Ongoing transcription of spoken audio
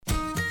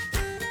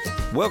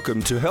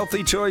Welcome to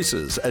Healthy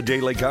Choices, a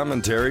daily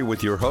commentary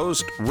with your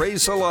host, Ray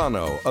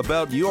Solano,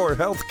 about your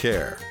health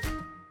care.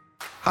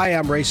 Hi,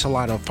 I'm Ray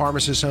Solano,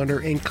 pharmacist owner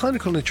and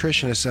clinical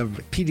nutritionist of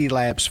PD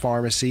Labs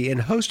Pharmacy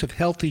and host of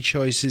Healthy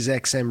Choices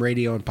XM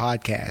radio and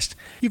podcast.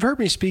 You've heard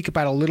me speak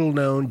about a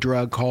little-known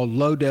drug called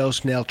low-dose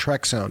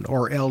naltrexone,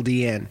 or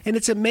LDN, and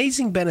its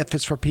amazing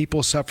benefits for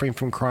people suffering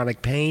from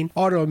chronic pain,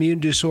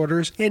 autoimmune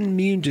disorders, and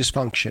immune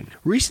dysfunction.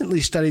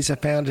 Recently, studies have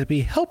found it to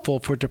be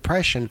helpful for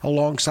depression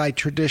alongside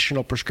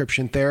traditional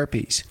prescription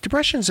therapies.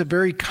 Depression is a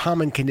very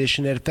common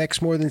condition that affects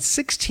more than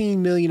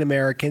 16 million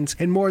Americans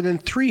and more than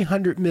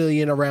 300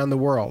 million around the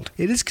world.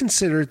 It is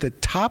considered the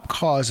top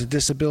cause of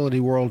disability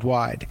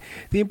worldwide.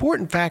 The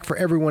important fact for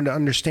everyone to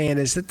understand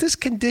is that this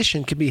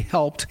condition can be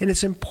helped, and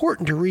it's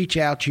important to reach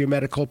out to your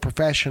medical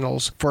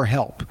professionals for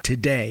help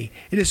today.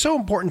 It is so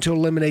important to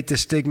eliminate the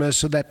stigma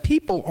so that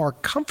people are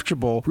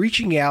comfortable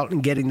reaching out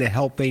and getting the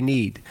help they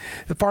need.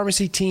 The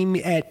pharmacy team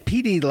at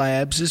PD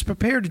Labs is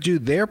prepared to do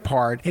their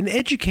part in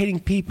educating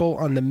people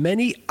on the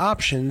many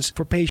options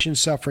for patients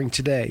suffering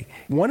today.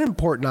 One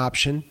important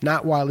option,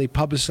 not widely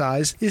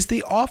publicized, is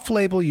the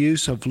off-label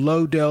use of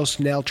low-dose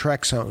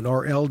naltrexone,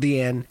 or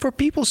LDN, for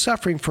people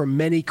suffering from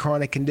many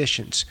chronic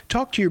conditions.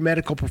 Talk to your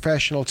medical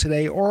professional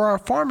today or our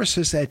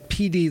pharmacist at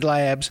PD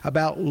Labs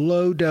about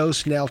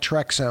low-dose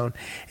naltrexone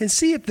and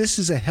see if this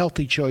is a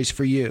healthy choice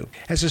for you.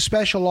 As a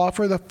special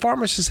offer, the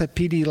pharmacists at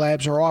PD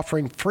Labs are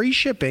offering free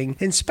shipping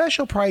and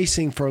special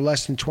pricing for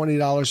less than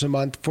 $20 a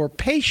month for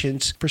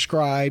patients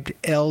prescribed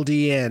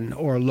LDN,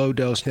 or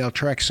low-dose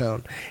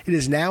naltrexone. It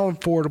is now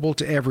affordable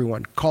to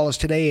everyone. Call us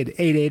today at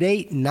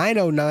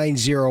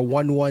 888-909-0110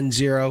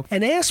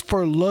 and ask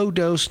for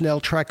low-dose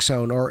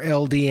naltrexone, or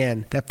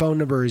LDN. That phone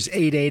number is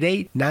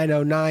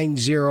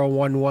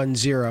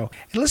 888-909-0110.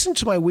 And listen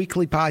to my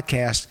weekly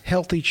podcast,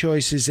 Healthy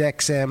Choices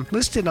XM,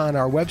 listed on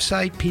our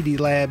website,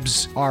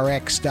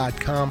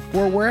 pdlabsrx.com,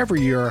 or wherever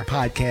your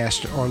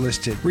podcasts are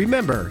listed.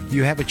 Remember,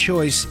 you have a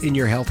choice in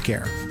your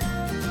healthcare.